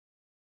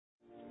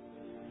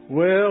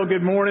Well,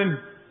 good morning.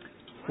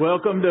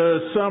 Welcome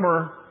to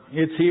summer.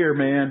 It's here,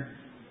 man.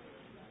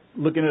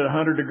 Looking at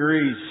 100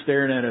 degrees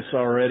staring at us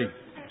already.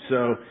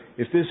 So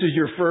if this is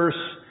your first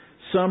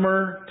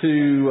summer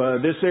to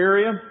this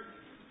area,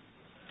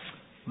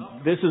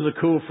 this is a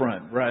cool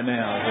front right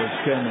now.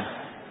 It's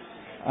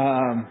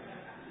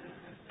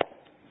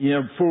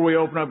coming. Before we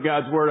open up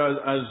God's Word,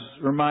 I was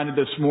reminded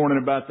this morning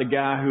about the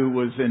guy who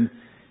was in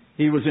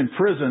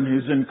prison,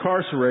 who's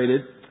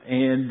incarcerated,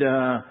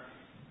 and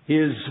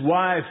his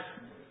wife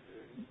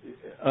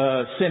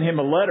sent him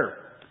a letter.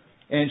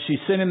 And she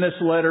sent him this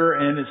letter,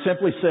 and it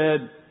simply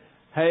said,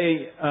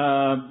 hey,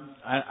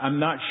 I'm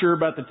not sure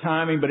about the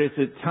timing, but it's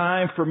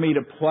time for me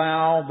to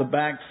plow the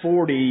back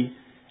 40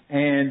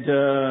 and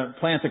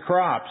plant the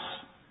crops.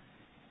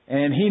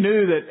 And he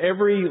knew that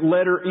every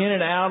letter in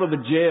and out of the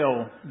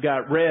jail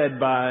got read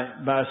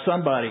by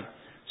somebody.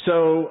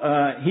 So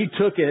he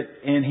took it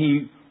and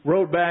he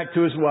wrote back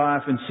to his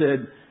wife and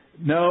said,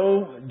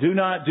 no, do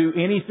not do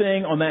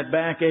anything on that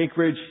back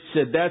acreage. He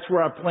said, that's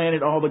where I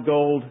planted all the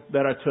gold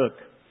that I took.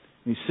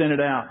 He sent it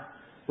out.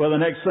 Well, the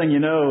next thing you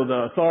know,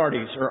 the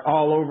authorities are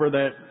all over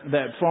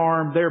that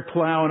farm. They're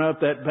plowing up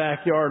that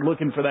backyard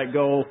looking for that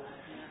gold.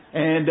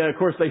 And, of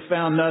course, they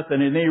found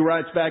nothing. And then he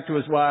writes back to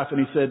his wife and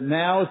he said,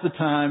 now is the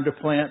time to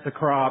plant the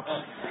crops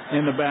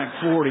in the back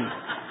 40.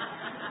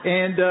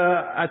 And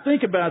I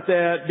think about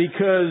that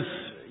because,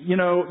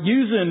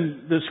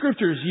 using the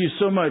scriptures use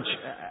so much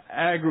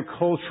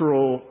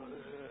agricultural,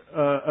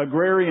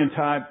 agrarian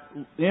type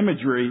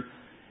imagery.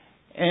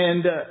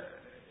 And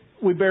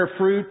we bear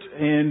fruit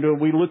and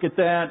we look at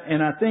that.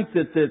 And I think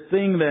that the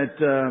thing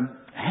that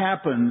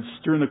happens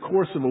during the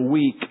course of a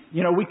week,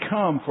 we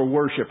come for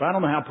worship. I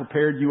don't know how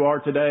prepared you are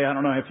today. I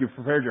don't know if you've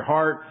prepared your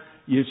heart.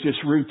 It's just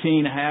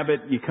routine,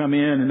 habit. You come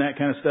in and that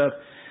kind of stuff.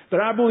 But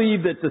I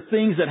believe that the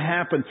things that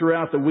happen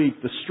throughout the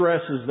week, the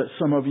stresses that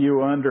some of you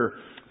are under,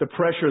 the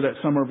pressure that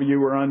some of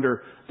you are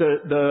under,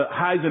 the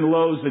highs and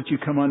lows that you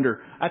come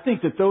under, I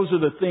think that those are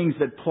the things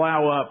that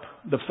plow up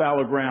the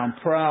fallow ground,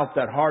 plow up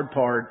that hard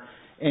part.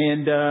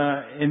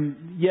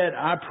 And yet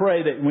I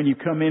pray that when you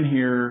come in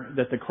here,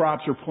 that the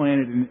crops are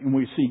planted and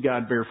we see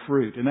God bear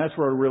fruit. And that's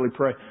where I really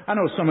pray. I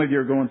know some of you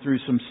are going through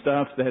some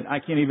stuff that I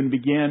can't even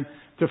begin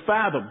to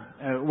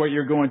fathom what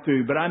you're going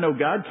through, but I know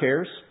God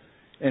cares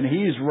and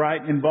He's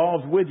right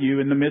involved with you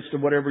in the midst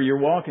of whatever you're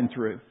walking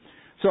through.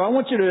 So I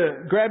want you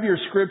to grab your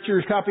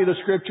scriptures, copy of the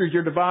scriptures,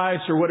 your device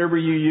or whatever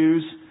you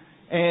use.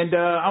 And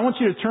I want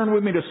you to turn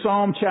with me to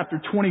Psalm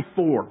chapter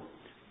 24.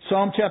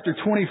 Psalm chapter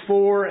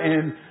 24,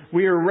 and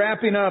we are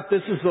wrapping up.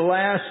 This is the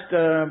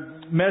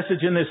last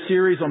message in this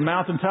series on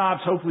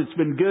mountaintops. Hopefully it's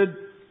been good,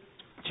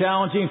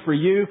 challenging for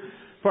you.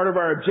 Part of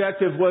our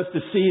objective was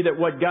to see that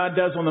what God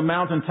does on the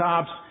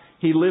mountaintops,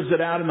 He lives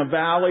it out in the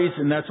valleys,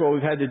 and that's what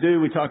we've had to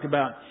do. We talked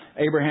about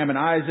Abraham and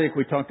Isaac.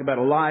 We talked about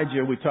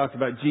Elijah. We talked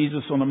about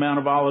Jesus on the Mount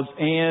of Olives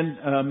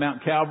and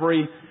Mount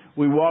Calvary.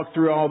 We walked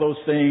through all those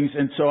things,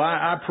 and so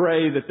I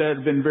pray that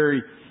has been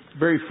very,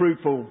 very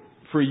fruitful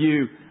for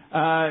you.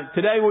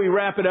 Today we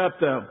wrap it up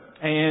though.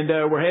 And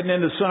we're heading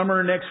into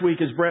summer. Next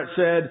week, as Brett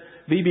said,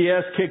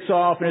 VBS kicks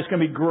off, and it's going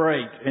to be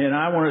great. And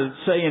I want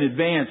to say in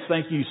advance,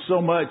 thank you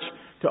so much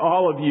to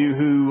all of you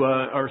who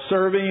are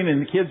serving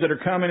and the kids that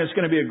are coming. It's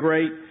going to be a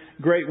great,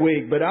 great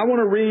week. But I want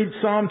to read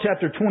Psalm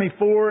chapter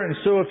 24. And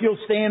so if you'll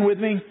stand with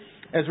me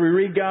as we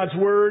read God's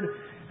Word,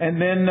 and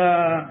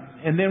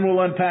then we'll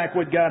unpack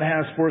what God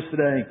has for us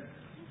today.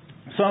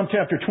 Psalm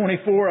chapter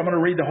 24, I'm going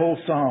to read the whole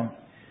psalm.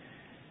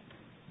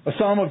 A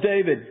psalm of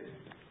David.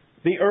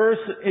 The earth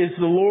is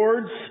the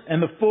Lord's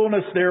and the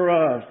fullness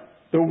thereof,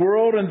 the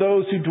world and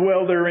those who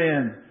dwell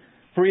therein.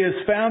 For He has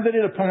founded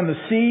it upon the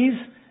seas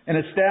and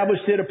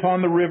established it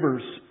upon the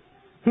rivers.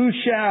 Who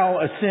shall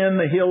ascend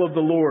the hill of the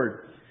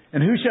Lord?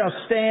 And who shall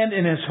stand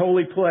in His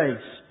holy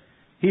place?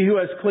 He who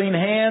has clean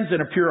hands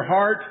and a pure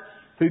heart,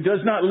 who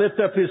does not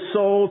lift up his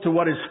soul to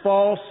what is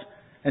false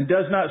and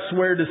does not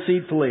swear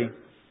deceitfully.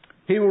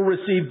 He will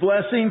receive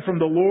blessing from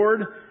the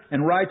Lord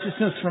and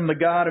righteousness from the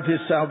God of his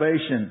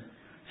salvation.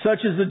 Such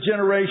is the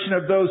generation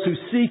of those who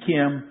seek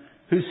Him,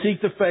 who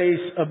seek the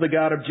face of the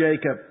God of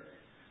Jacob.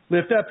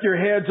 Lift up your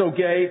heads, O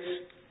gates,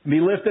 and be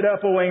lifted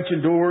up, O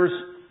ancient doors,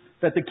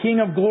 that the King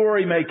of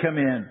glory may come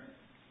in.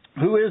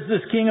 Who is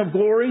this King of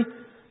glory?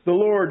 The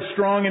Lord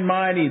strong and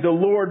mighty, the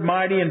Lord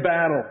mighty in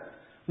battle.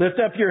 Lift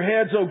up your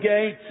heads, O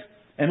gates,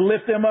 and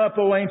lift them up,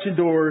 O ancient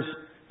doors,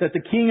 that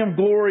the King of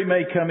glory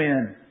may come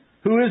in.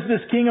 Who is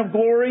this King of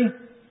glory?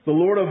 The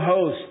Lord of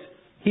hosts.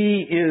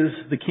 He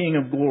is the King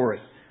of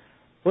glory.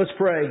 Let's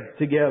pray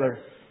together.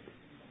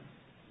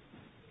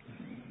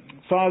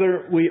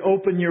 Father, we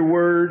open Your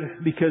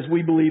Word because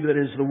we believe that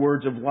it is the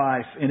words of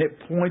life and it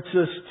points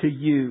us to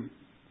You.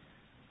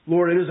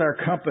 Lord, it is our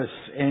compass,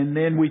 and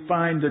then we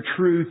find the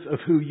truth of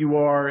who You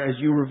are as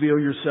You reveal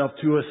Yourself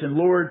to us. And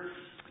Lord,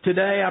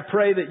 today I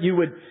pray that You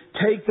would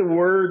take the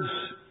words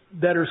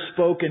that are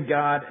spoken,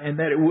 God, and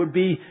that it would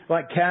be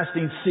like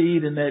casting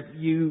seed and that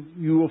You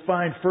will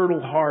find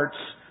fertile hearts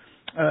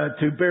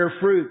to bear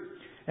fruit.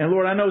 And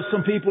Lord, I know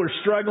some people are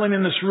struggling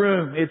in this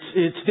room.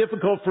 It's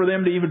difficult for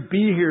them to even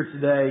be here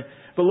today.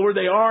 But Lord,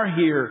 they are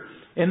here.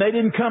 And they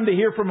didn't come to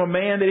hear from a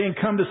man. They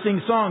didn't come to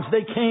sing songs.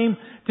 They came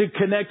to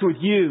connect with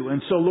you.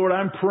 And so Lord,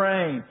 I'm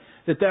praying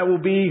that will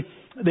be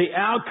the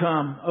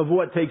outcome of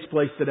what takes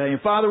place today.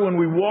 And Father, when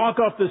we walk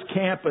off this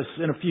campus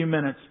in a few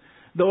minutes,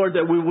 Lord,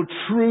 that we will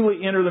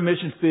truly enter the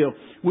mission field.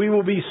 We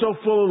will be so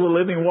full of the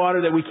living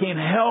water that we can't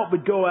help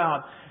but go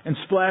out and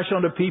splash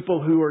onto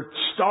people who are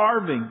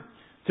starving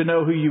to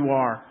know who you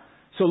are.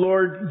 So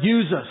Lord,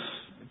 use us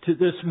to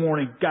this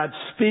morning. God,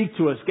 speak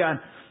to us. God,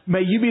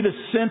 may you be the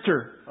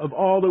center of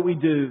all that we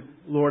do,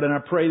 Lord. And I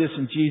pray this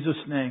in Jesus'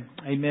 name.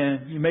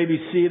 Amen. You may be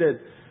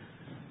seated.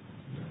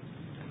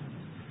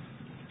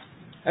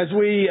 As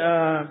we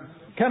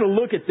kind of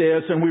look at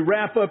this and we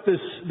wrap up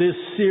this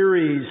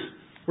series,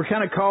 we're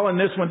kind of calling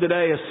this one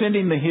today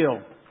Ascending the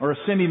Hill or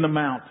Ascending the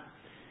Mount.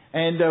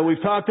 And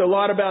we've talked a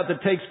lot about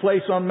that takes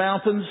place on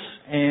mountains,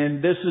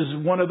 and this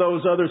is one of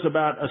those others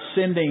about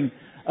ascending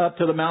up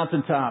to the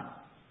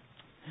mountaintop.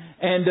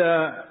 And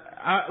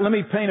let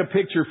me paint a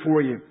picture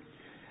for you.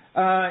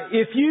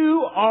 If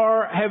you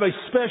have a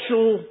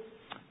special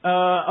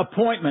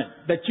appointment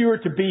that you are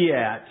to be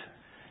at,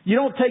 you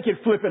don't take it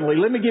flippantly.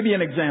 Let me give you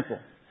an example.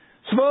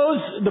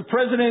 Suppose the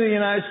President of the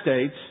United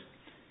States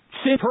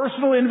sent a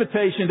personal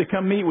invitation to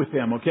come meet with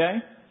him, okay?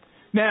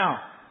 Now,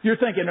 you're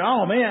thinking,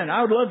 oh man,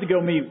 I would love to go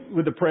meet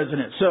with the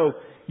President. So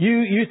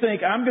you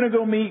think, I'm going to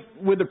go meet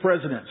with the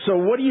President. So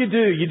what do?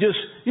 You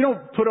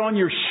don't put on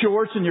your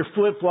shorts and your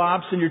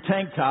flip-flops and your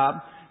tank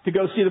top to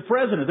go see the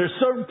President. There's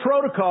certain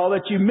protocol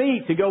that you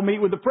meet to go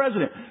meet with the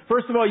President.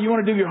 First of all, you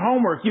want to do your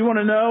homework. You want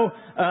to know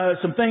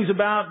some things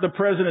about the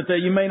President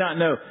that you may not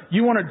know.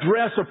 You want to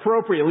dress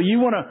appropriately. You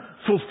want to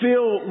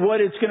fulfill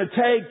what it's going to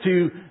take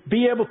to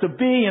be able to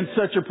be in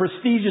such a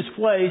prestigious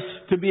place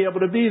to be able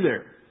to be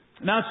there.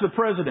 And that's the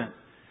President.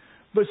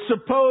 But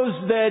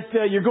suppose that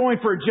you're going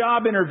for a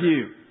job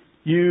interview.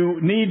 You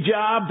need a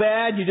job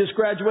bad, you just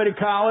graduated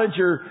college,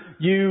 or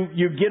you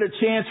get a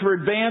chance for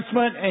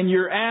advancement and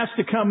you're asked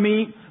to come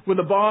meet with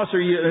the boss, or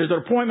there's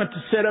an appointment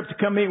to set up to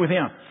come meet with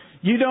him.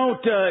 You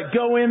don't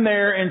go in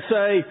there and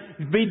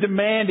be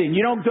demanding.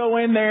 You don't go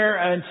in there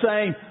and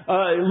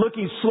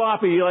looking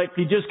sloppy like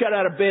you just got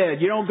out of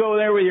bed. You don't go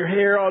there with your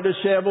hair all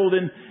disheveled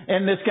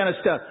and this kind of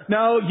stuff.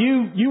 No,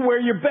 you wear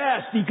your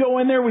best. You go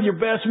in there with your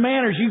best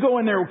manners. You go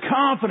in there with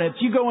confidence.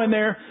 You go in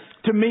there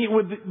to meet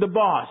with the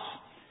boss.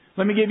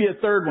 Let me give you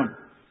a third one.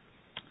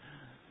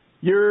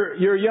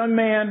 You're a young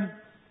man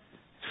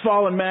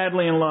fallen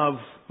madly in love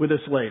with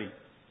this lady.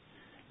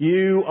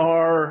 You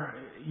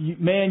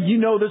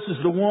know this is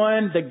the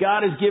one that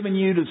God has given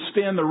you to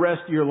spend the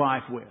rest of your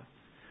life with.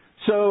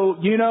 So,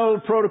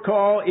 the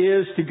protocol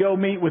is to go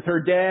meet with her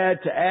dad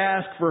to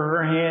ask for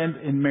her hand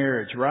in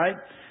marriage, right?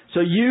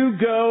 So you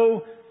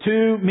go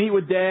to meet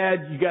with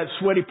dad, you got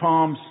sweaty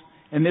palms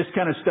and this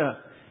kind of stuff.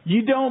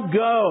 You don't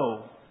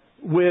go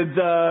with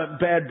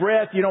bad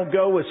breath. You don't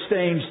go with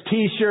stained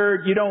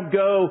t-shirt. You don't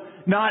go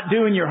not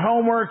doing your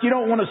homework. You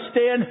don't want to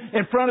stand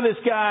in front of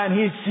this guy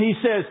and he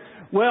says,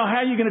 well,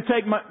 how are you going to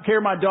take care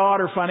of my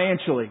daughter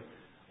financially?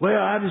 Well,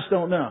 I just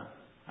don't know.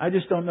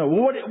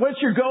 Well,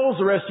 what's your goals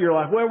the rest of your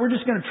life? Well, we're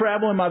just going to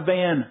travel in my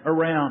van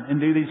around and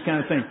do these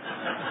kind of things.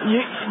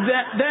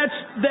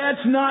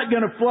 That's not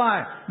going to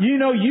fly.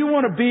 You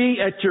want to be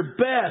at your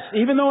best.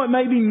 Even though it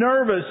may be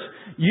nervous,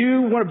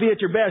 you want to be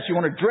at your best. You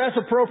want to dress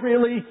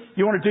appropriately.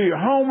 You want to do your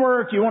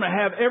homework. You want to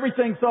have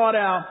everything thought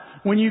out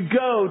when you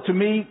go to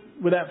meet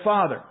with that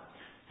father.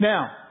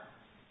 Now,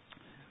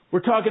 we're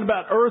talking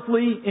about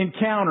earthly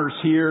encounters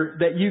here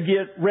that you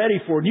get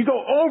ready for. You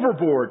go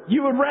overboard.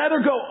 You would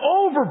rather go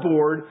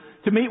overboard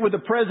to meet with the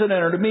President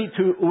or to meet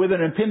with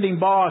an impending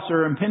boss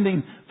or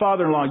impending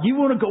father-in-law. You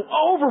want to go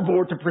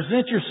overboard to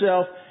present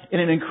yourself in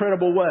an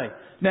incredible way.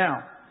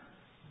 Now,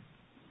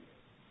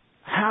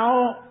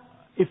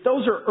 if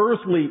those are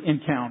earthly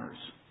encounters,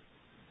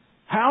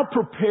 how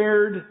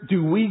prepared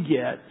do we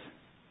get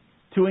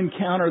to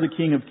encounter the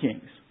King of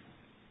Kings?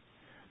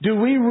 Do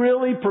we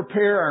really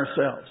prepare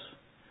ourselves?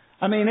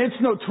 I mean, it's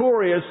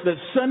notorious that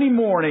Sunday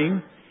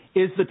morning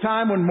is the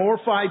time when more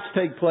fights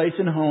take place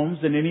in homes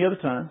than any other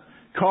time.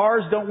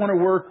 Cars don't want to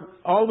work.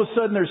 All of a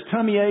sudden there's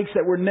tummy aches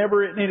that were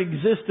never in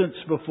existence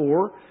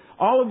before.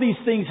 All of these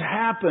things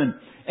happen.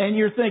 And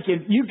you're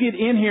thinking, you get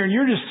in here and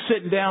you're just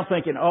sitting down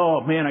thinking,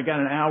 oh man, I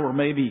got an hour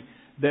maybe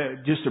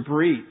just to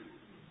breathe.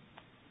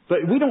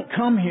 But we don't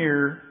come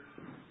here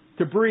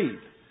to breathe.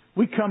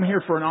 We come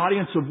here for an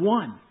audience of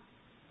one.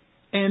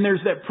 And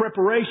there's that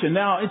preparation.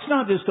 Now, it's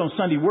not just on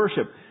Sunday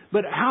worship.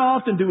 But how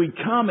often do we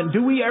come and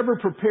do we ever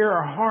prepare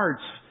our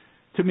hearts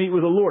to meet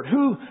with the Lord?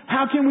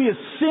 How can we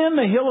ascend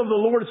the hill of the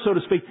Lord, so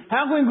to speak?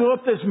 How can we go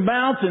up this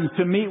mountain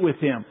to meet with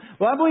Him?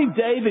 Well, I believe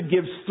David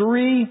gives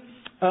three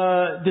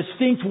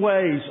distinct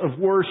ways of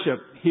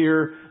worship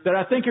here that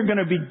I think are going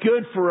to be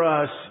good for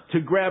us to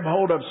grab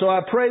hold of. So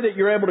I pray that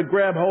you're able to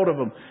grab hold of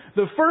them.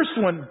 The first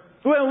one,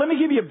 well, let me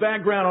give you a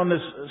background on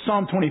this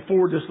Psalm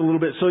 24 just a little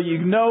bit so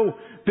you know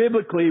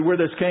biblically where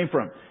this came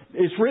from.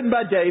 It's written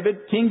by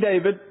David, King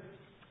David.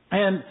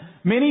 And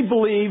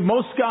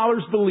most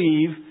scholars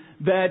believe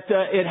that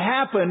it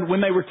happened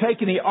when they were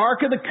taking the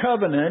Ark of the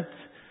Covenant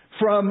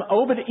from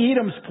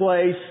Obed-Edom's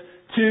place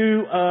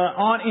to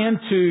on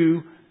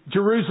into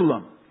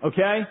Jerusalem.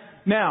 Okay?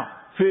 Now,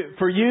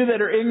 for you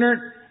that are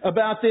ignorant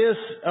about this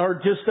or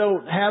just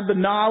don't have the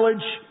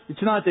knowledge,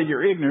 it's not that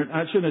you're ignorant.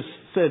 I shouldn't have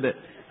said that.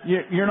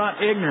 You're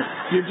not ignorant.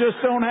 You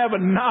just don't have a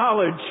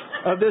knowledge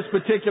of this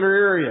particular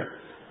area.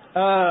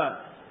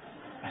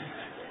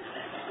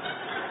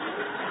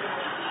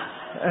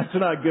 That's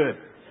not good.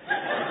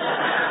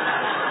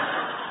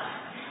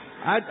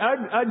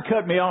 I'd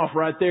cut me off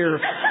right there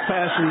if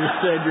Pastor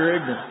just said you're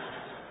ignorant.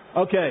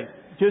 Okay,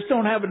 just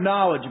don't have a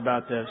knowledge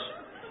about this.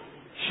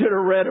 Should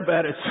have read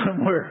about it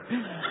somewhere.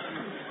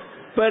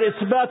 But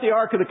it's about the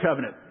Ark of the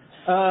Covenant.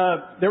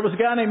 There was a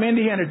guy named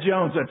Indiana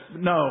Jones.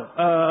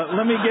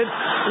 Let me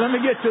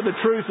get to the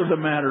truth of the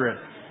matter.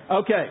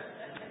 Okay,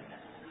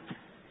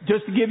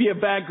 just to give you a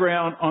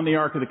background on the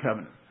Ark of the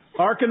Covenant.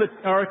 Ark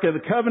of the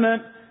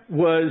Covenant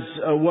was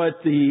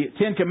what the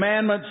Ten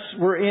Commandments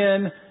were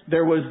in.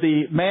 There was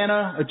the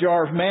manna, a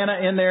jar of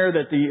manna in there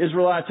that the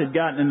Israelites had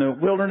gotten in the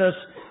wilderness,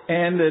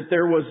 and that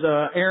there was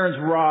Aaron's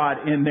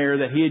rod in there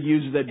that he had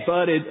used that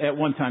budded at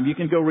one time. You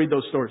can go read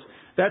those stories.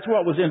 That's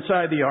what was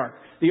inside the ark.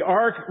 The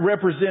ark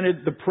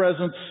represented the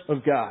presence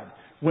of God.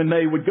 When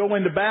they would go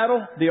into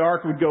battle, the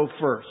ark would go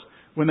first.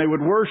 When they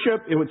would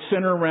worship, it would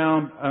center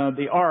around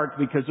the ark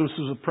because this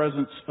was the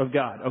presence of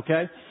God.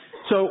 Okay?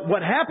 So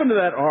what happened to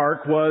that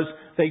ark was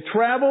they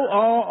traveled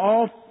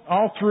all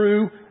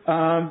through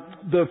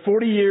the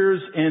 40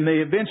 years, and they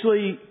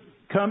eventually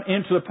come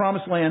into the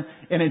Promised Land.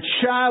 And in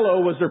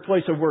Shiloh was their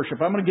place of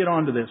worship. I'm going to get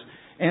onto this.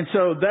 And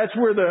so that's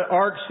where the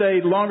ark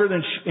stayed longer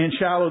than in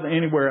Shiloh than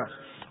anywhere else.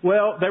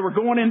 Well, they were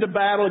going into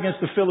battle against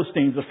the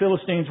Philistines. The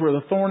Philistines were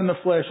the thorn in the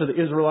flesh of the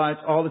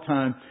Israelites all the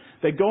time.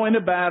 They go into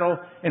battle,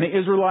 and the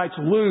Israelites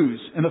lose.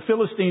 And the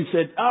Philistines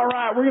said, all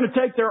right, we're going to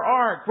take their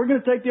ark. We're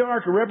going to take the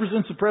ark. It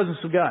represents the presence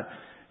of God.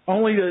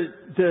 Only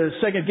to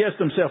second guess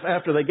themselves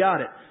after they got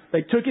it.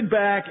 They took it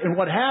back, and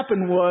what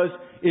happened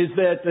is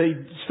that they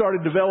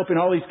started developing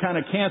all these kind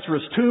of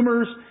cancerous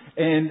tumors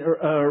and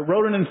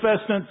rodent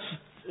infesting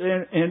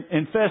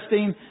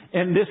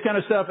and this kind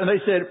of stuff. And they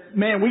said,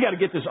 man, we got to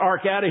get this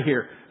ark out of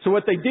here. So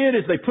what they did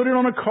is they put it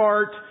on a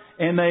cart,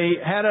 and they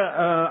had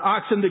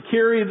oxen to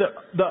carry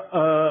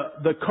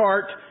the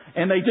cart,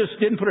 and they just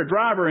didn't put a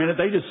driver in it.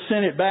 They just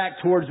sent it back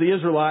towards the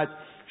Israelites.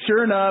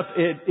 Sure enough,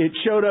 it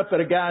showed up at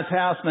a guy's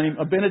house named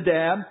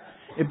Abinadab.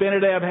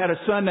 Abinadab had a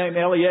son named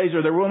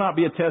Eleazar. There will not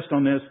be a test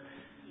on this.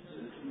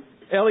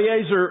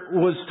 Eleazar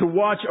was to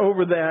watch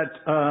over that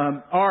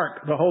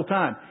ark the whole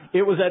time.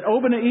 It was at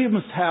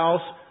Obed-Edom's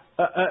house,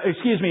 at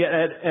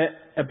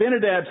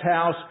Abinadab's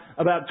house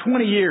about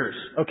 20 years.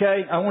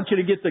 Okay? I want you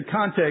to get the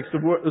context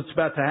of what's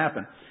about to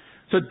happen.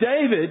 So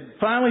David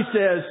finally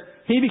says,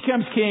 he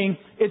becomes king.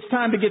 It's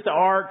time to get the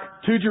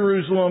ark to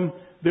Jerusalem.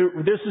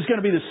 This is going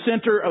to be the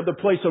center of the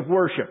place of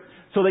worship.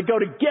 So they go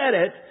to get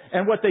it,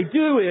 and what they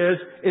do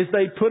is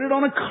they put it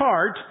on a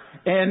cart,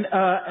 and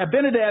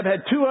Abinadab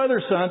had two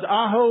other sons,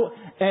 Aho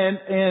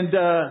and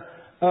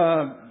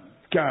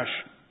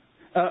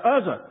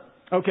Uzzah.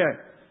 Okay.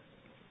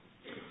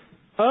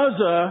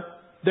 Uzzah,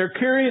 their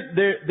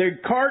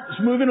cart is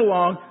moving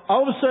along.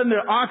 All of a sudden,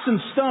 their oxen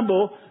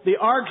stumble. The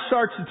ark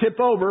starts to tip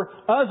over.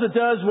 Uzzah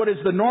does what is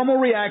the normal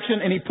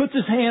reaction, and he puts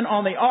his hand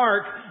on the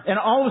ark, and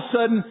all of a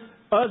sudden,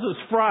 Uzzah's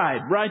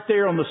fried right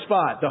there on the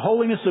spot. The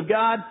holiness of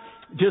God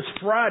just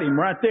fried him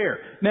right there.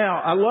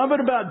 Now, I love it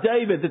about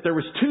David that there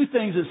was two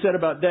things it said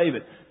about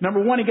David. Number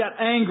one, he got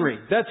angry.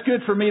 That's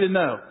good for me to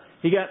know.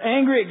 He got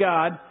angry at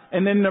God.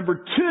 And then number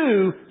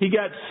two, he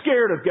got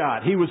scared of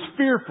God. He was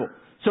fearful.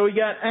 So he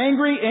got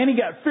angry and he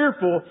got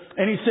fearful.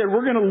 And he said,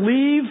 we're going to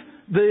leave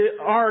the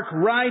ark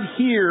right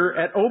here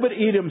at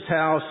Obed-Edom's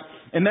house.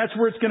 And that's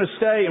where it's going to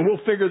stay. And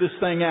we'll figure this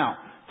thing out.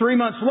 3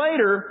 months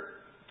later,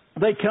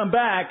 they come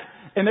back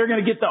and they're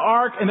going to get the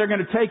ark and they're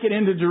going to take it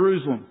into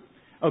Jerusalem.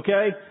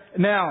 Okay?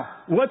 Now,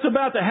 what's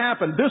about to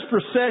happen? This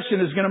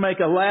procession is going to make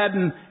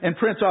Aladdin and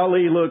Prince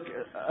Ali look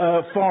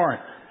foreign.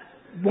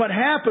 What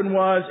happened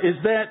is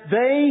that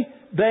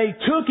they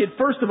took it.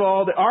 First of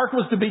all, the ark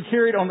was to be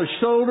carried on the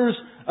shoulders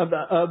of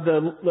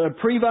the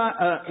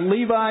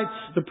Levites,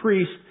 the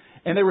priests,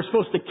 and they were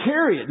supposed to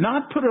carry it,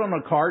 not put it on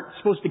a cart.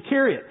 Supposed to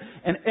carry it,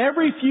 and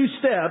every few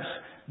steps,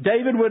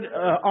 David would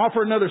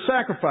offer another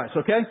sacrifice,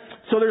 okay?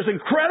 So there's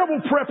incredible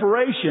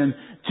preparation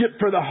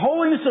for the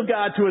holiness of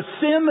God to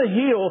ascend the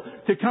hill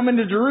to come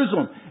into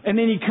Jerusalem. And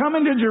then you come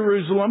into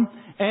Jerusalem,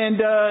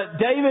 and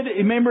David,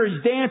 remember,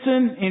 he's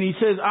dancing, and he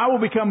says, I will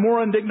become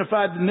more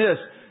undignified than this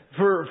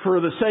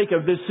for the sake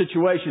of this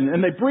situation.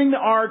 And they bring the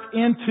ark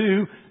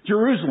into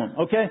Jerusalem,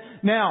 okay?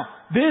 Now,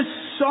 this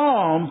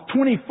Psalm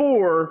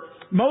 24,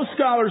 most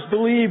scholars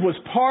believe was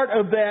part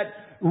of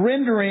that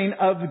rendering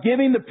of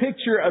giving the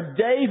picture of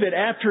David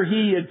after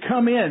he had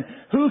come in.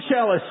 Who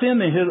shall ascend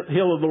the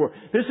hill of the Lord?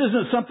 This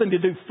isn't something to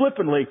do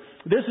flippantly.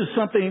 This is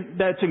something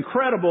that's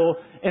incredible,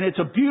 and it's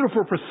a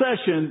beautiful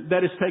procession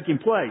that is taking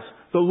place.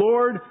 The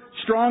Lord,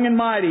 strong and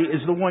mighty,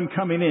 is the one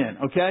coming in.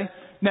 Okay?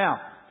 Now,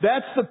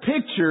 that's the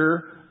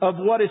picture of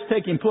what is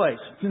taking place.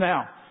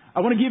 Now, I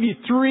want to give you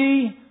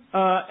three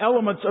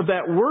elements of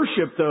that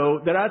worship,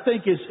 though, that I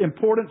think is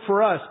important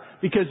for us.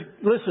 Because,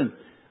 listen,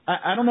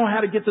 I don't know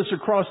how to get this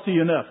across to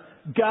you enough.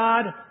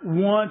 God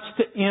wants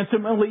to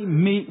intimately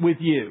meet with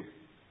you.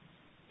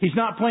 He's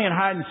not playing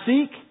hide and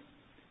seek.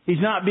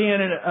 He's not being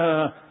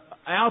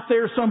out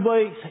there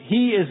someplace.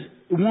 He is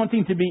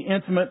wanting to be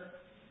intimate,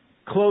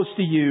 close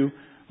to you.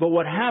 But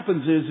what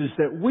happens is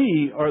that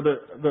we are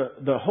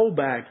the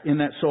holdback in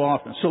that so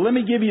often. So let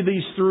me give you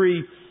these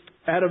three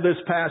out of this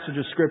passage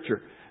of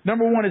Scripture.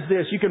 Number one is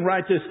this. You can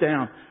write this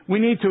down. We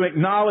need to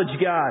acknowledge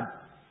God.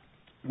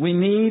 We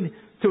need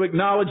to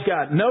acknowledge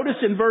God. Notice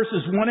in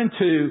verses 1 and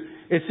 2,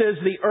 it says,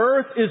 "The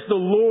earth is the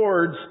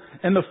Lord's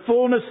and the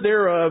fullness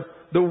thereof,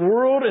 the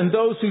world and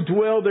those who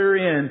dwell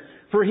therein.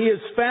 For He has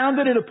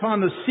founded it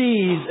upon the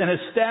seas and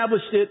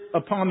established it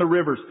upon the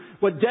rivers."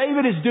 What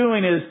David is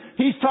doing is,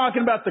 he's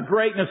talking about the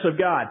greatness of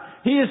God.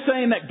 He is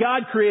saying that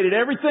God created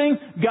everything,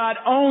 God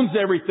owns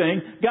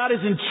everything, God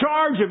is in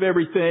charge of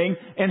everything,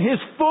 and His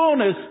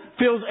fullness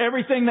fills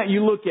everything that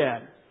you look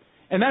at.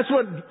 And that's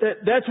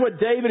what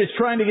David is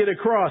trying to get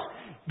across.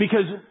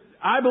 Because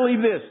I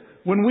believe this,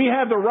 when we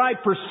have the right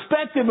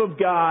perspective of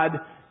God,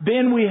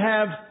 then we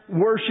have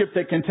worship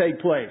that can take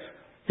place.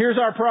 Here's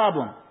our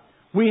problem.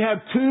 We have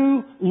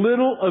too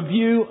little a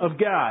view of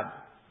God.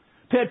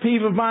 Pet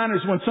peeve of mine is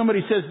when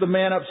somebody says the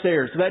man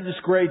upstairs. That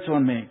just grates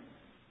on me.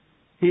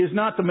 He is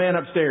not the man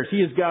upstairs.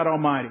 He is God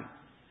Almighty.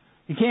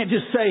 You can't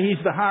just say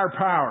He's the higher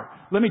power.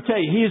 Let me tell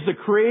you, He is the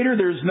Creator.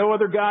 There is no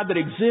other God that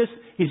exists.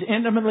 He's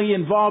intimately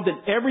involved in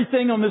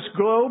everything on this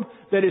globe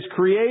that is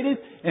created,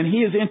 and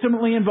He is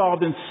intimately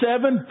involved in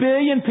 7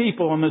 billion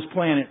people on this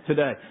planet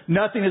today.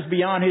 Nothing is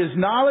beyond His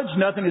knowledge.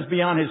 Nothing is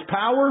beyond His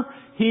power.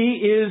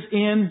 He is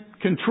in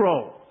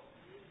control.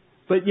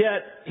 But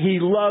yet, He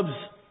loves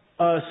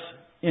us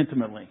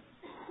intimately.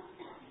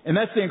 And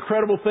that's the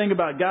incredible thing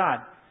about God.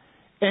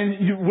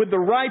 And with the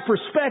right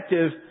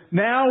perspective,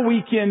 now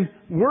we can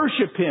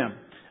worship Him.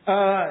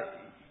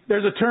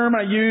 There's a term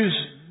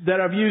that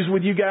I've used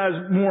with you guys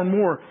more and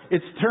more.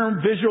 It's the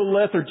term visual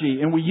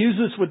lethargy. And we use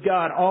this with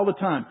God all the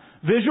time.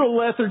 Visual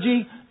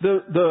lethargy,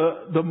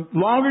 the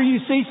longer you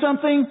see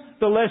something,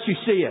 the less you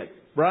see it.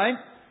 Right?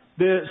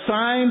 The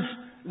signs,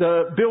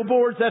 the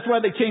billboards, that's why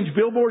they change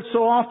billboards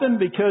so often,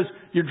 because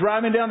you're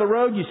driving down the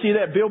road, you see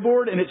that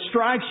billboard and it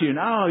strikes you. And,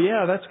 oh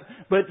yeah,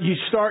 but you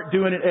start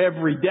doing it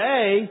every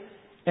day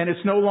and it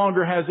no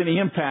longer has any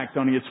impact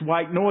on you. It's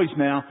white noise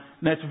now,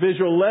 and that's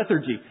visual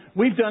lethargy.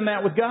 We've done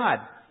that with God.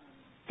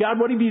 God,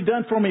 what have you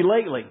done for me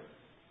lately?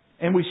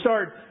 And we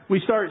start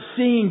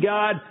seeing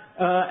God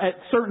at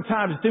certain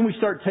times, then we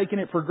start taking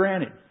it for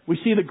granted. We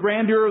see the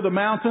grandeur of the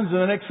mountains, and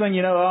the next thing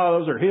you know, oh,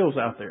 those are hills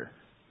out there.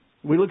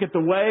 We look at the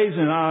waves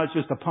and, oh, it's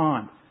just a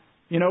pond.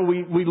 You know,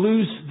 we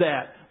lose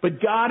that.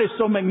 But God is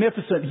so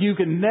magnificent, you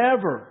can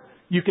never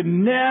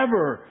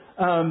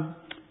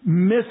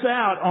miss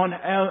out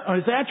on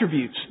His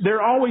attributes.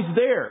 They're always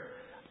there.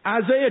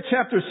 Isaiah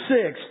chapter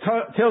 6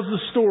 tells the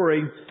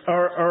story,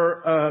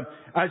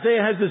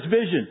 Isaiah has this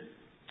vision.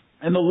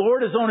 And the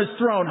Lord is on His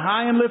throne,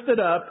 high and lifted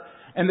up,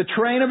 and the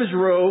train of His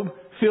robe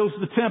fills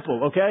the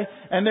temple, okay?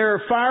 And there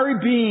are fiery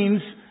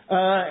beings,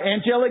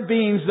 angelic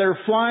beings that are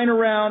flying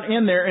around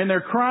in there, and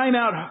they're crying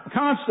out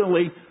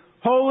constantly,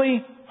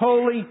 "Holy,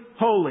 holy,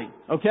 holy."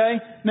 Okay?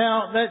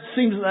 Now, that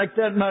seems like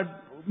that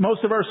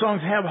most of our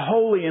songs have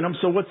holy in them,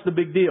 so what's the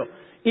big deal?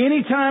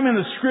 Anytime in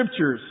the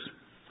Scriptures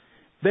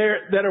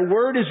that a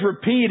word is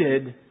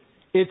repeated,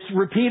 it's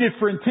repeated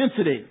for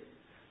intensity.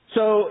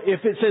 So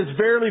if it says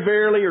verily,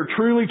 verily, or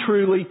truly,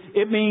 truly,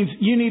 it means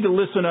you need to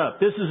listen up.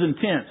 This is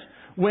intense.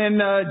 When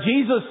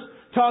Jesus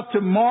talked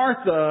to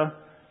Martha,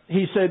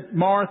 He said,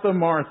 "Martha,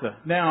 Martha."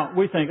 Now,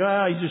 we think,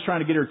 oh, He's just trying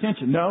to get her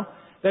attention. No,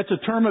 that's a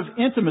term of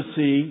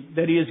intimacy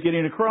that He is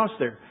getting across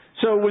there.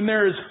 So when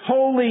there is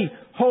holy,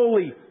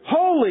 holy,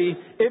 holy,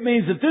 it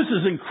means that this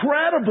is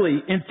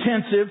incredibly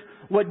intensive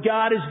what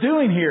God is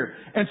doing here.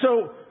 And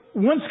so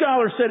one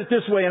scholar said it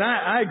this way, and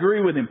I agree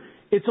with him.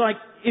 It's like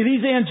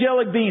these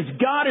angelic beings,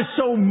 God is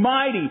so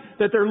mighty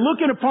that they're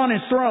looking upon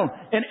His throne.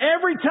 And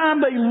every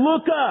time they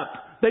look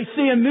up, they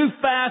see a new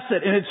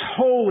facet, and it's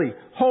holy,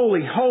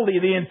 holy, holy,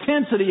 the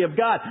intensity of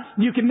God.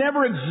 You can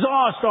never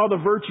exhaust all the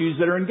virtues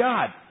that are in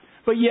God.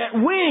 But yet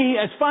we,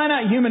 as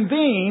finite human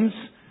beings,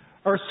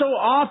 are so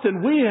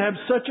often, we have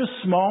such a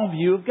small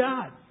view of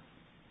God.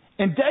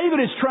 And David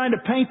is trying to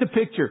paint the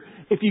picture.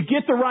 If you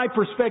get the right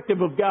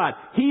perspective of God,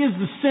 He is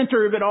the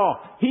center of it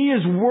all. He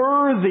is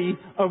worthy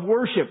of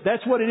worship.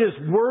 That's what it is,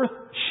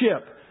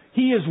 worship.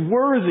 He is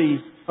worthy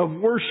of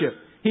worship.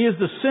 He is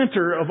the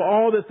center of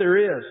all that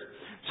there is.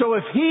 So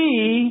if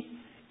He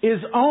is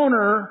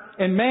owner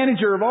and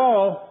manager of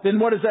all, then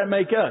what does that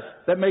make us?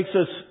 That makes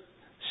us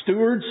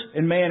stewards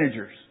and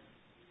managers.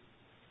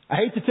 I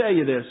hate to tell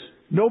you this.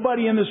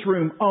 Nobody in this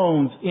room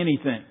owns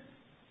anything.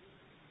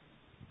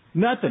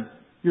 Nothing.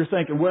 You're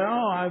thinking, well,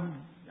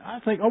 I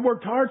think I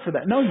worked hard for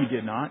that. No, you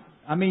did not.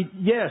 I mean,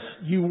 yes,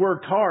 you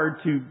worked hard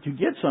to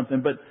get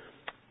something, but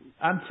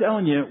I'm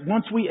telling you,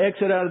 once we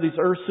exit out of these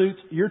earth suits,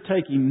 you're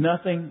taking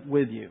nothing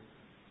with you.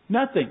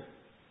 Nothing.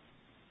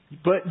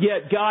 But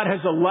yet God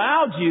has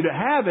allowed you to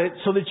have it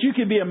so that you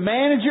can be a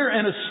manager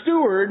and a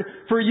steward.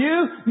 For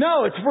you,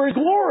 no, it's for His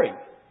glory.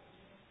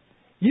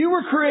 You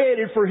were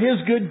created for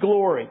His good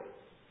glory.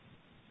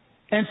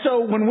 And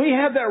so when we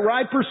have that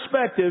right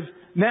perspective,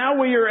 now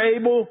we are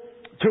able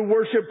to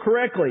worship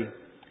correctly.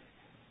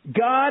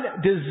 God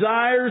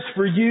desires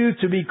for you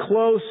to be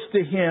close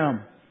to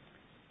Him.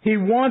 He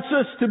wants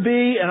us to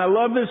be, and I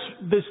love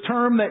this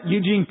term that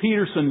Eugene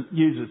Peterson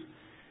uses,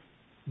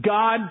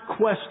 God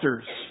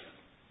questers.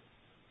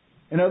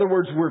 In other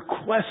words, we're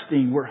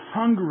questing, we're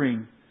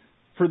hungering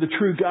for the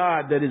true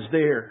God that is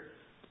there.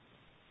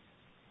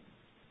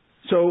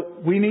 So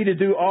we need to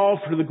do all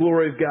for the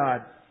glory of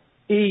God.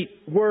 Eat,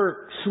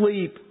 work,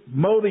 sleep,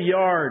 mow the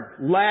yard,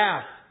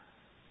 laugh,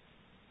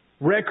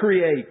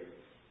 recreate.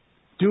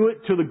 Do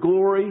it to the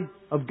glory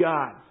of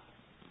God.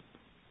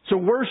 So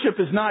worship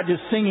is not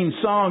just singing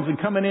songs and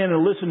coming in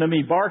and listening to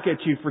me bark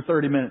at you for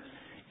 30 minutes.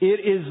 It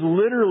is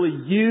literally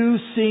you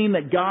seeing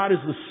that God is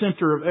the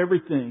center of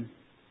everything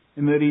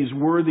and that He's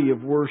worthy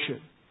of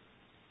worship.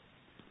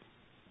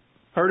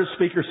 I heard a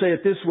speaker say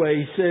it this way.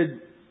 He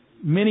said,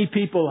 many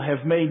people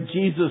have made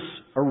Jesus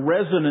a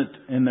resident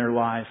in their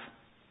life,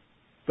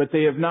 but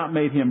they have not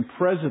made Him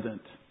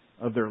president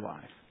of their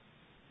life.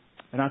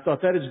 And I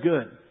thought that is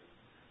good.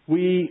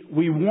 We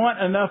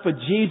want enough of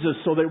Jesus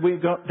so that we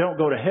don't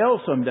go to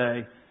hell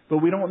someday, but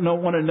we don't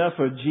want enough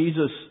of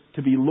Jesus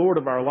to be Lord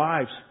of our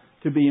lives,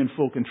 to be in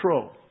full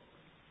control.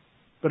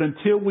 But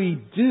until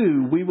we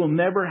do, we will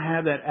never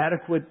have that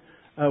adequate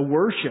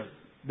worship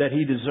that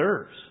He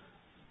deserves.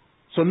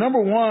 So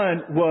number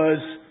one was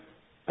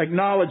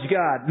acknowledge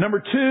God. Number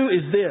two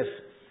is this.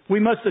 We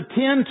must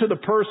attend to the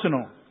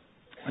personal.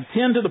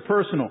 Attend to the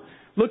personal.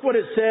 Look what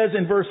it says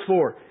in verse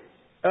 4.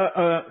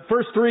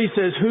 Verse 3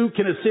 says, who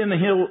can ascend the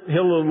hill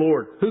of the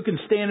Lord? Who can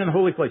stand in the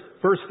holy place?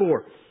 Verse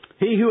 4.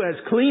 He who has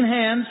clean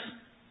hands,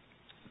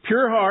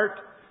 pure heart,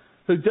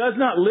 who does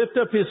not lift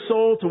up his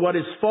soul to what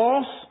is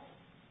false,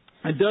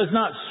 and does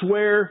not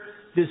swear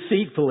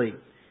deceitfully.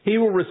 He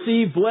will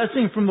receive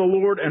blessing from the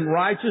Lord and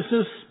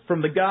righteousness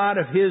from the God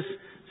of his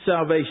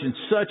salvation.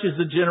 Such is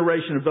the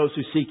generation of those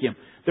who seek Him.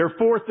 There are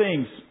four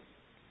things,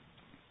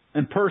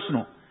 and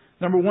personal.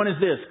 Number one is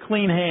this,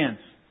 clean hands.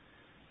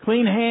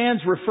 Clean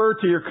hands refer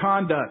to your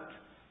conduct.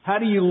 How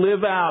do you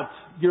live out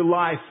your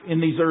life in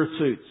these earth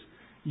suits?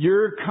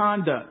 Your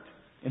conduct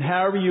and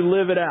however you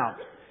live it out.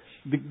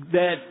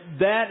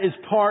 That is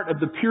part of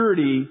the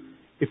purity.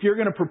 If you're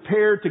going to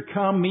prepare to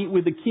come meet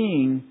with the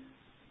King,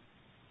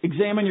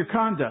 examine your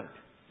conduct.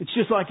 It's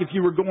just like if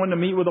you were going to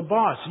meet with a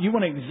boss. You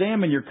want to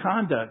examine your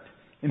conduct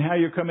and how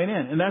you're coming in.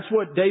 And that's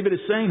what David is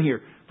saying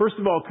here. First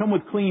of all, come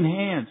with clean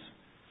hands.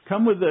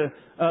 Come with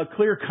a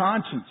clear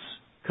conscience.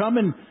 Come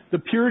in the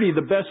purity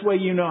the best way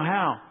you know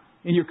how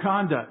in your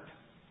conduct.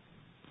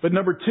 But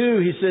number two,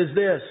 he says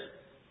this,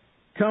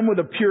 come with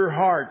a pure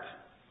heart.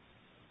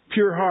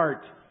 Pure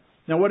heart.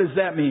 Now what does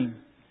that mean?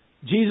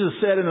 Jesus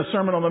said in the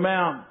Sermon on the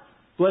Mount,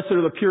 blessed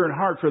are the pure in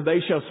heart, for they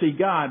shall see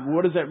God.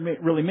 What does that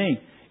really mean?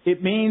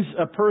 It means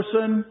a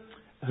person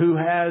who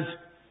has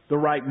the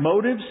right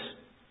motives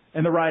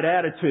and the right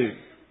attitude.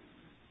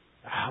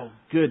 Oh,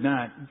 good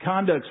night.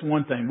 Conduct's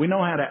one thing. We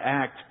know how to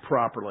act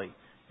properly.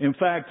 In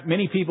fact,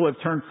 many people have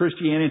turned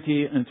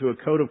Christianity into a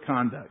code of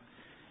conduct.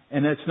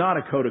 And that's not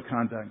a code of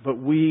conduct, but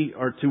we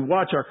are to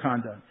watch our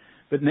conduct.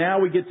 But now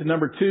we get to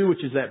number two,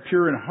 which is that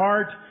pure in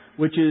heart,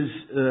 which is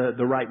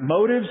the right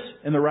motives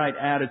and the right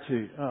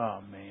attitude. Oh,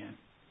 man.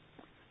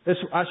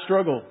 I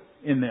struggle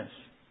in this.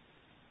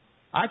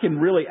 I can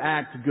really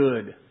act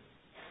good,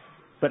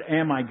 but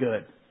am I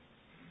good?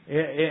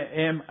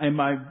 Am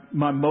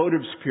my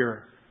motives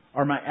pure?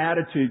 Are my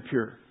attitude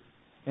pure?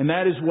 And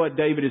that is what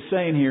David is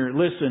saying here.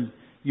 Listen,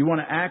 you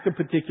want to act a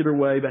particular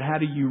way, but how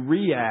do you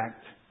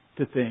react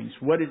to things?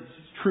 What is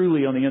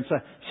truly on the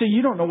inside? See,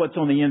 you don't know what's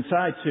on the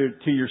inside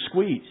till you're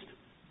squeezed.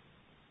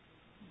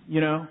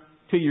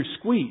 Till you're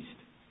squeezed.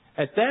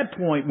 At that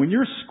point, when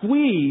you're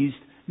squeezed,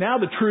 now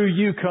the true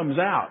you comes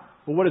out.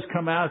 Well, what has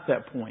come out at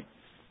that point?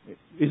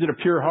 Is it a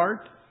pure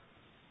heart?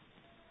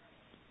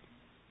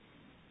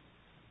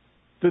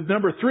 The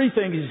number three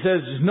thing he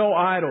says is no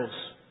idols.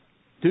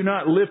 Do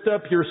not lift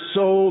up your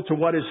soul to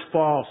what is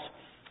false.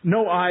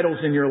 No idols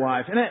in your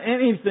life. And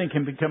anything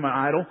can become an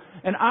idol.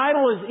 An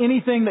idol is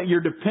anything that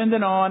you're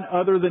dependent on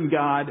other than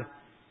God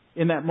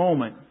in that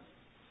moment.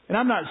 And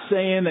I'm not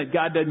saying that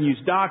God doesn't use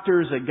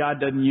doctors, that God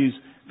doesn't use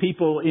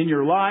people in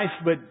your life,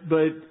 but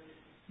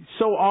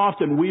so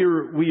often we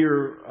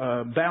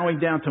are bowing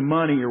down to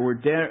money, or we're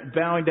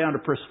bowing down to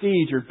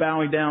prestige, or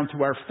bowing down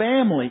to our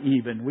family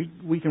even.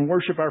 We can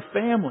worship our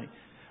family.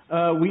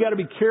 We got to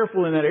be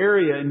careful in that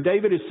area. And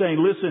David is saying,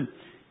 listen,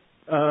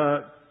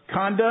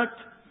 conduct,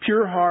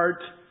 pure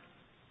heart,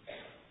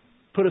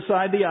 put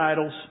aside the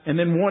idols. And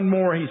then one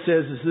more he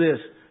says is this,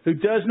 who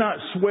does not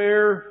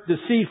swear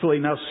deceitfully.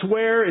 Now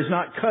swear is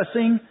not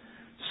cussing.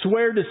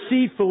 Swear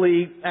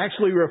deceitfully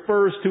actually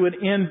refers to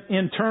an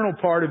internal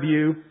part of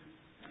you,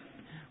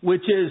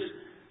 which is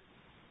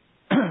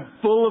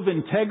full of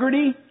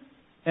integrity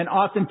and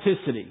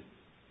authenticity.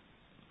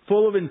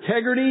 Full of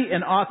integrity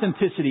and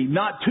authenticity,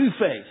 not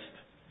two-faced.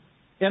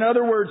 In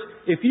other words,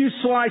 if you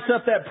slice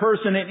up that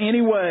person in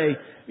any way,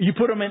 you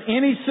put them in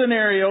any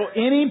scenario,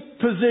 any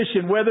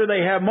position, whether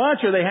they have much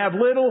or they have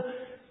little,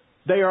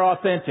 they are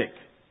authentic.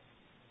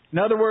 In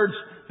other words,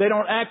 they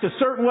don't act a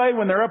certain way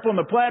when they're up on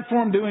the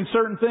platform doing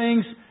certain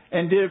things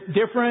and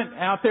different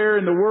out there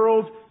in the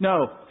world.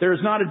 No, there is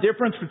not a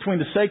difference between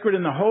the sacred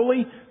and the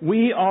holy.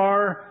 We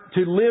are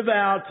to live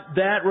out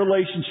that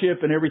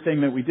relationship in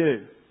everything that we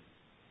do.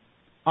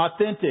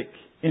 Authentic,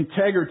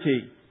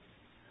 integrity.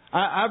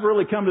 I've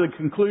really come to the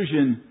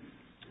conclusion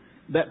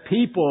that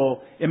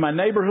people in my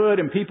neighborhood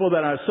and people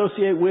that I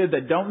associate with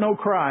that don't know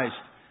Christ,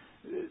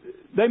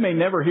 they may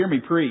never hear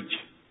me preach,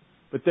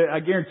 but I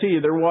guarantee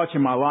you they're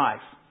watching my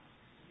life.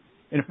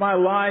 And if my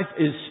life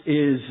is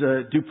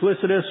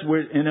duplicitous,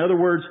 in other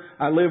words,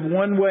 I live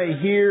one way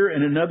here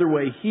and another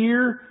way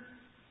here,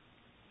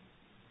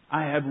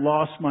 I have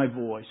lost my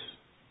voice.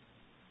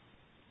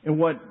 And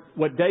what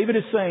David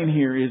is saying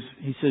here is,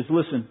 he says,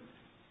 listen,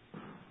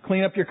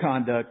 clean up your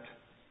conduct.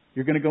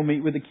 You're going to go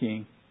meet with the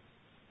king.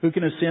 Who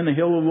can ascend the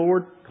hill of the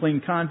Lord?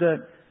 Clean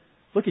conduct.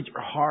 Look at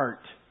your heart.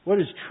 What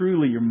is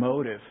truly your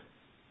motive?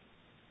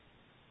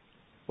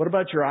 What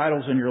about your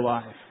idols in your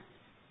life?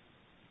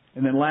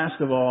 And then last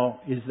of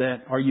all is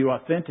that, are you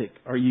authentic?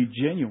 Are you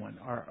genuine?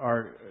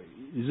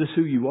 Is this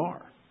who you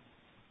are?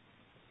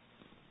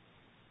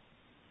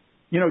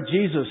 You know,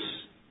 Jesus,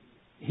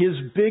 His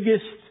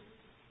biggest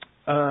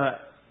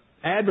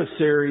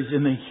adversaries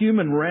in the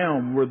human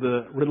realm were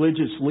the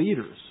religious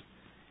leaders.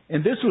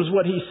 And this was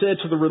what He said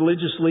to the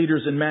religious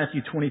leaders in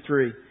Matthew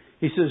 23.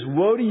 He says,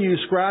 woe to you,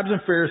 scribes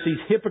and Pharisees,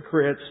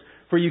 hypocrites,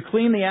 for you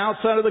clean the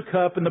outside of the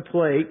cup and the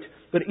plate,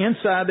 but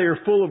inside they are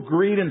full of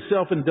greed and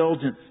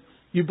self-indulgence.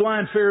 You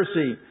blind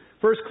Pharisee,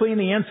 first clean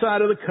the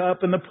inside of the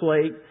cup and the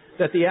plate,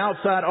 that the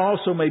outside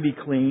also may be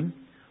clean.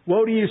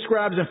 Woe to you,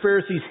 scribes and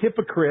Pharisees,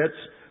 hypocrites,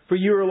 for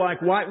you are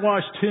like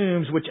whitewashed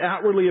tombs, which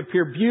outwardly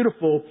appear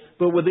beautiful,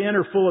 but within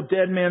are full of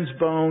dead men's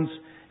bones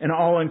and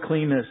all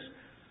uncleanness.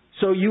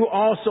 So you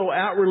also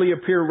outwardly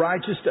appear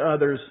righteous to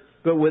others,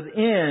 but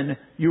within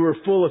you are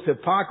full of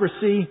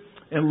hypocrisy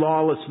and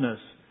lawlessness.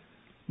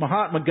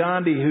 Mahatma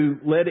Gandhi, who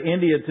led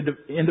India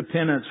to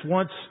independence,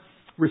 once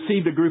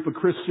received a group of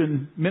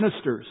Christian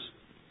ministers.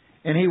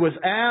 And he was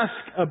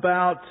asked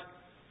about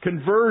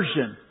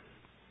conversion.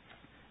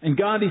 And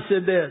Gandhi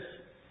said this.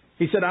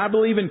 He said, I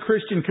believe in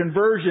Christian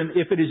conversion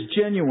if it is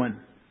genuine.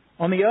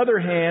 On the other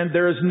hand,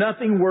 there is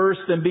nothing worse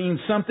than being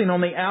something on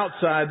the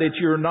outside that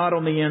you are not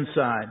on the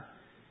inside.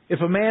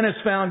 If a man has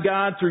found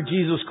God through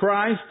Jesus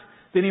Christ,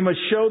 then he must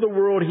show the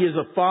world he is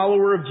a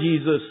follower of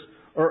Jesus,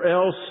 or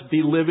else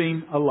be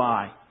living a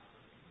lie.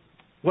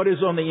 What is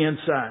on the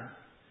inside?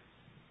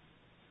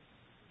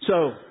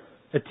 So,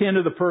 attend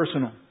to the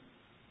personal.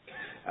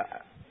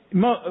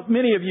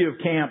 Many of you have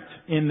camped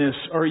in this,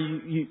 or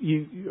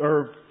you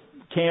are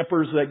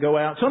campers that go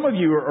out. Some of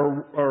you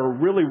are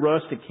really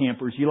rustic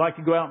campers. You like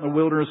to go out in the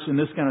wilderness and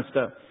this kind of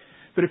stuff.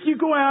 But if you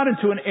go out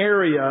into an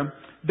area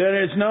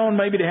that is known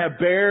maybe to have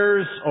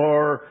bears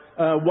or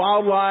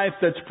wildlife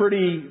that's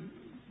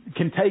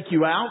can take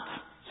you out,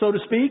 so to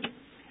speak,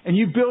 and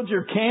you build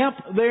your camp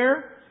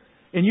there,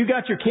 and you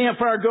got your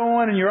campfire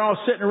going, and you're all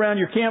sitting around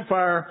your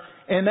campfire,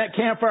 and that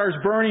campfire is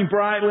burning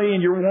brightly,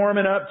 and you're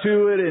warming up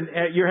to it,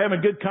 and you're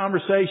having good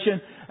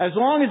conversation. As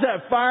long as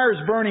that fire is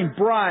burning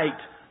bright,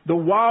 the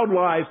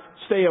wildlife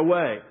stay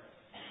away.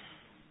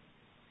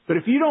 But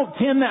if you don't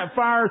tend that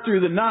fire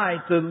through the night,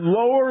 the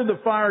lower the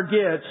fire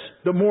gets,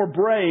 the more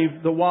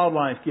brave the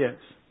wildlife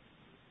gets.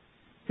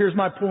 Here's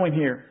my point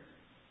here.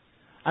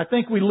 I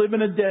think we live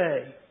in a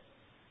day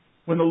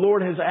when the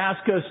Lord has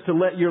asked us to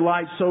let your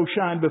light so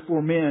shine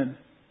before men,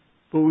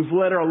 but we've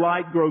let our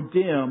light grow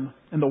dim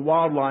and the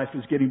wildlife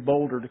is getting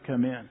bolder to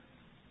come in.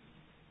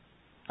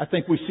 I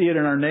think we see it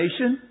in our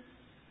nation.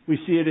 We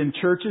see it in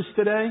churches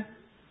today,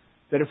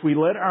 that if we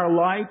let our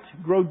light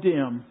grow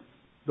dim,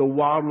 the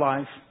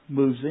wildlife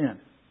moves in.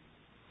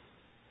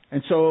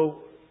 And so,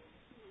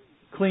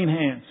 clean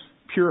hands,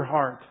 pure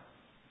heart,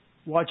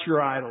 watch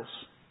your idols,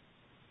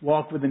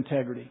 walk with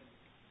integrity.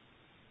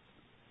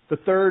 The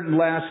third and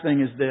last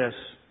thing is this.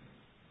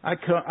 I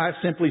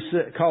simply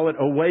call it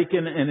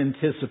awaken and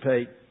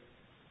anticipate.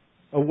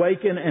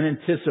 Awaken and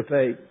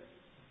anticipate.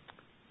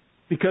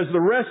 Because the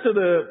rest of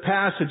the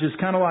passage is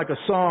kind of like a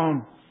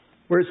song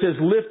where it says,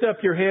 lift up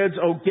your heads,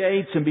 O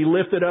gates, and be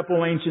lifted up,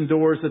 O ancient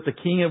doors, that the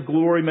King of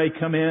glory may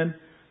come in.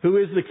 Who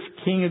is the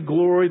King of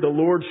glory? The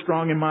Lord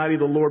strong and mighty,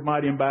 the Lord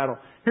mighty in battle.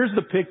 Here's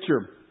the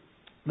picture.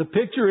 The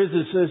picture is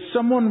as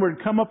someone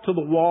would come up to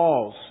the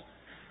walls.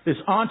 This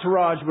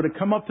entourage would have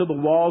come up to the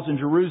walls in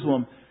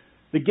Jerusalem.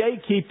 The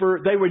gatekeeper,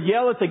 they would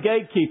yell at the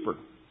gatekeeper.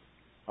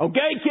 "Oh,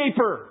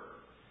 gatekeeper!"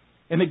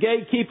 And the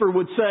gatekeeper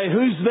would say,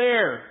 "Who's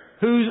there?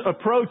 Who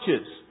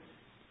approaches?"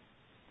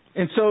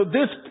 And so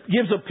this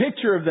gives a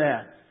picture of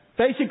that.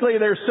 Basically,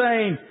 they're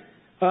saying,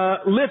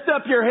 "Lift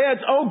up your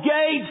heads, O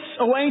gates,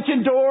 O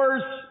ancient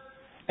doors."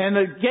 And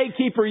the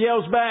gatekeeper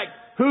yells back,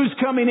 "Who's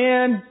coming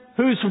in?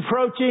 Who's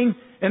approaching?"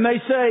 And they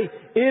say,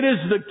 "It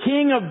is the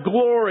King of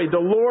glory, the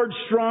Lord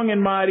strong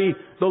and mighty,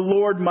 the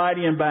Lord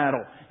mighty in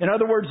battle." In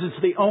other words, it's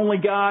the only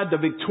God, the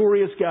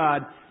victorious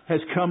God, has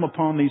come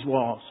upon these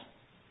walls.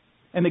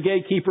 And the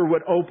gatekeeper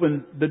would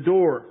open the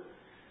door.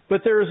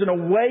 But there is an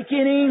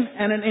awakening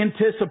and an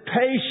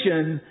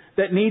anticipation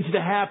that needs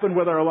to happen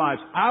with our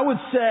lives. I would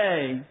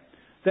say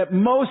that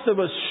most of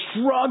us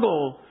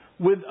struggle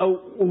with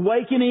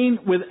awakening,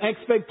 with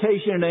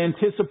expectation and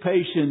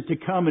anticipation to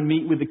come and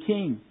meet with the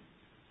King.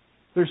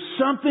 There's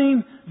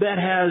something that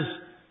has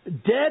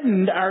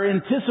deadened our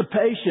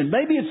anticipation.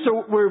 Maybe it's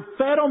so we're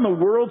fed on the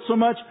world so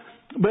much,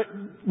 but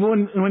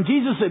when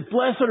Jesus said,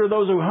 "Blessed are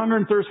those who hunger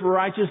and thirst for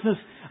righteousness,"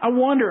 I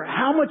wonder,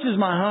 how much is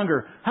my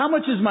hunger? How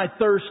much is my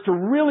thirst to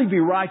really be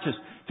righteous?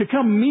 To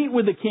come meet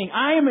with the King?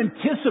 I am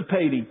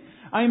anticipating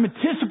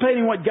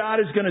what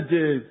God is going to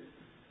do.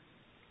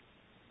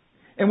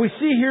 And we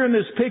see here in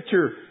this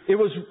picture, it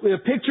was a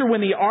picture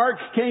when the ark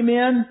came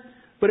in,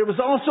 but it was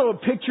also a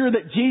picture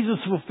that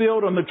Jesus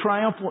fulfilled on the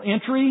triumphal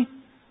entry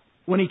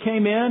when He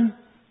came in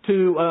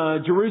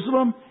to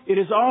Jerusalem. It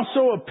is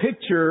also a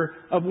picture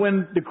of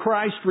when the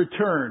Christ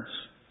returns.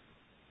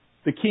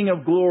 The King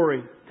of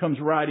glory comes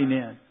riding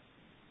in.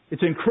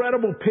 It's an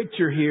incredible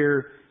picture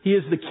here. He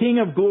is the King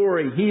of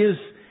glory. He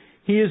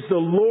is the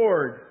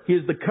Lord. He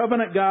is the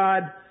covenant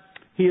God.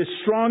 He is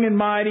strong and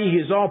mighty. He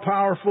is all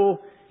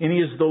powerful. And He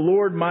is the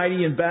Lord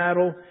mighty in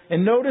battle.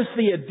 And notice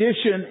the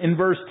addition in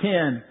verse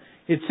 10.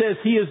 It says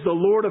He is the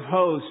Lord of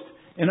hosts.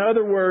 In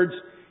other words,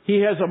 He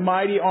has a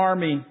mighty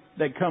army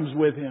that comes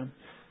with Him.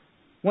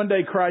 One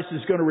day Christ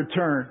is going to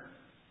return.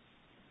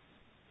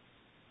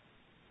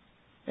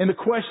 And the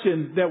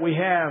question that we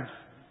have,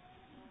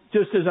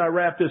 just as I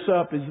wrap this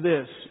up, is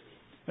this.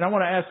 And I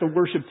want to ask the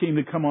worship team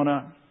to come on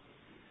up.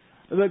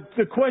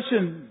 The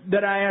question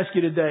that I ask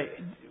you today,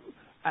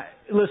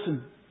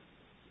 listen,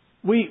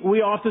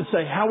 we often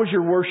say, "How was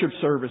your worship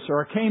service?"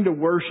 Or "I came to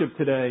worship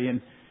today."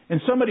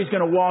 And somebody's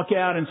going to walk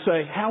out and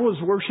say, "How was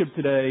worship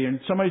today?"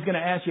 And somebody's going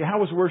to ask you, "How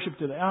was worship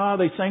today?" "Oh,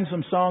 they sang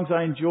some songs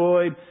I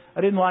enjoyed.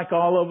 I didn't like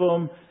all of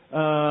them.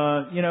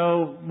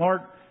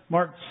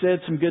 Mark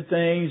said some good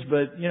things,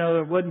 but,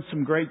 there wasn't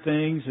some great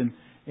things.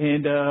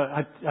 And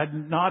I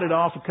nodded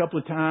off a couple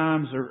of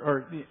times."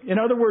 Or in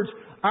other words,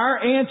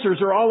 our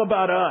answers are all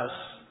about us.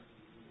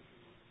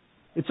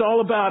 It's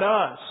all about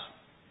us.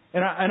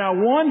 And I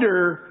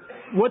wonder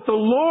what the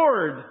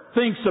Lord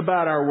thinks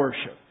about our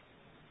worship.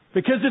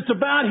 Because it's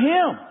about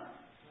Him.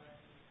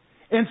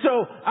 And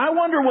so I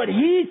wonder what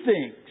He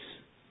thinks.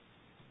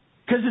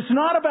 Because it's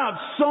not about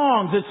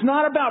songs. It's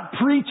not about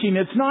preaching.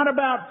 It's not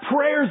about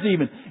prayers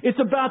even. It's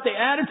about the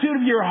attitude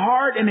of your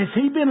heart, and has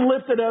He been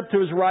lifted up to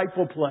His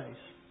rightful place?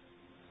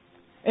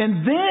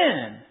 And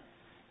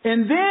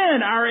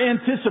then our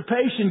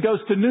anticipation goes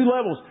to new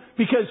levels.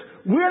 Because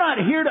we're not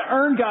here to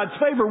earn God's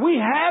favor. We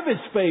have His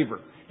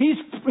favor. He's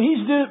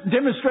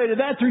demonstrated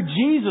that through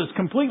Jesus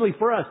completely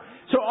for us.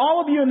 So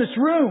all of you in this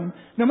room,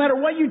 no matter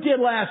what you did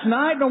last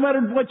night, no matter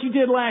what you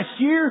did last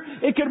year,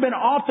 it could have been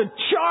off the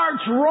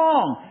charts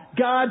wrong.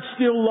 God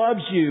still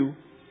loves you,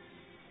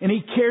 and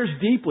He cares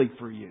deeply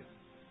for you.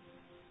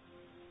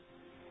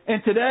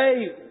 And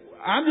today,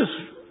 I'm just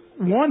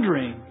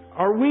wondering,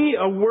 are we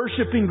a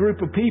worshiping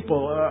group of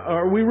people?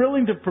 Are we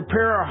willing to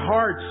prepare our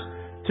hearts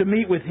to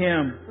meet with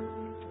Him?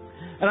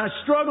 And I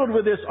struggled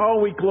with this all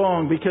week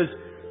long because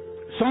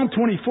Psalm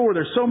 24,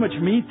 there's so much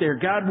meat there.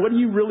 God, what do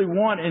you really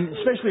want? And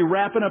especially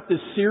wrapping up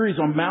this series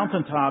on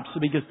mountaintops,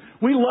 because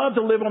we love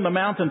to live on the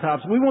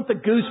mountaintops. We want the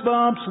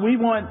goosebumps. We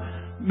want,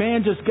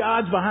 just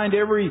God's behind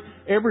every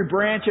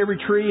branch, every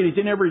tree, and He's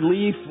in every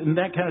leaf and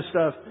that kind of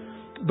stuff.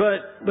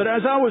 But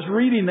as I was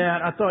reading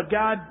that, I thought,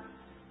 God,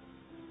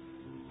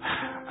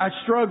 I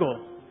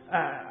struggle.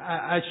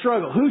 I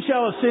struggle. Who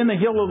shall ascend the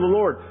hill of the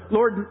Lord?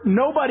 Lord,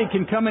 nobody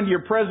can come into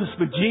your presence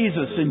but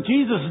Jesus. And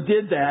Jesus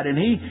did that. And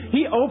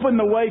He opened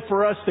the way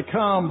for us to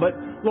come. But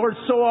Lord,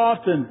 so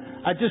often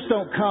I just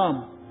don't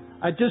come.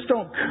 I just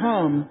don't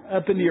come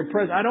up into your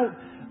presence. I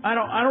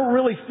don't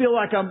really feel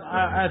like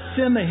I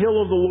ascend the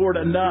hill of the Lord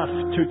enough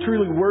to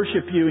truly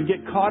worship you and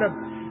get caught up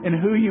in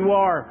who you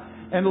are.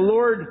 And the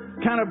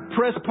Lord kind of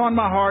pressed upon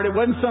my heart. It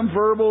wasn't some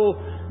verbal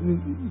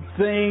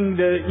thing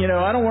that,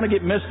 I don't want to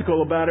get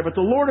mystical about it, but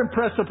the Lord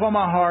impressed upon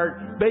my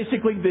heart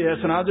basically this,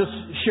 and I'll just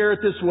share it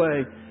this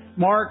way.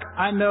 Mark,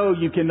 I know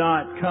you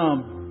cannot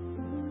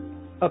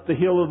come up the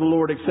hill of the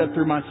Lord except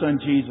through my Son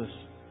Jesus.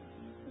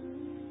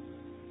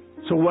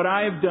 So what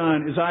I have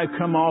done is I've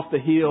come off the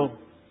hill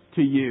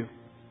to you.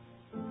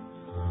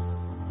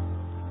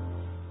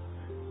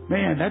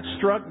 Man, that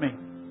struck me.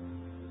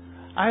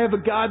 I have a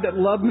God that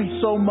loved me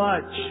so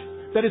much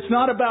that it's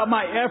not about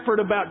my effort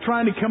about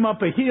trying to come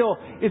up a hill.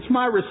 It's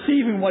my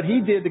receiving what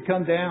He did to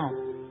come down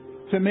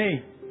to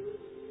me.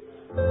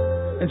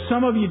 And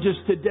some of you just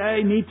today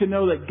need to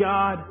know that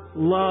God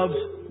loves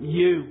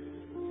you.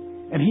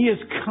 And He has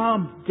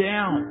come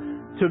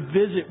down to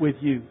visit with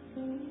you.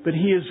 But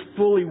He is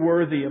fully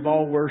worthy of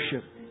all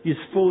worship. He is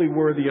fully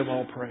worthy of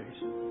all praise.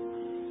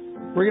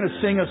 We're going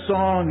to sing a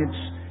song.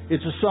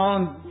 It's a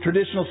song,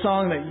 traditional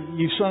song that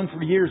you've sung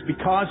for years.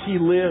 Because He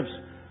lives,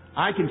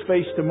 I can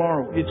face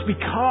tomorrow. It's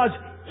because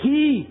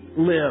He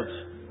lives.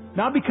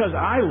 Not because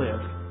I live,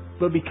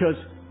 but because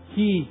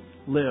He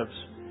lives.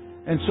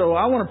 And so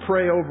I want to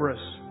pray over us.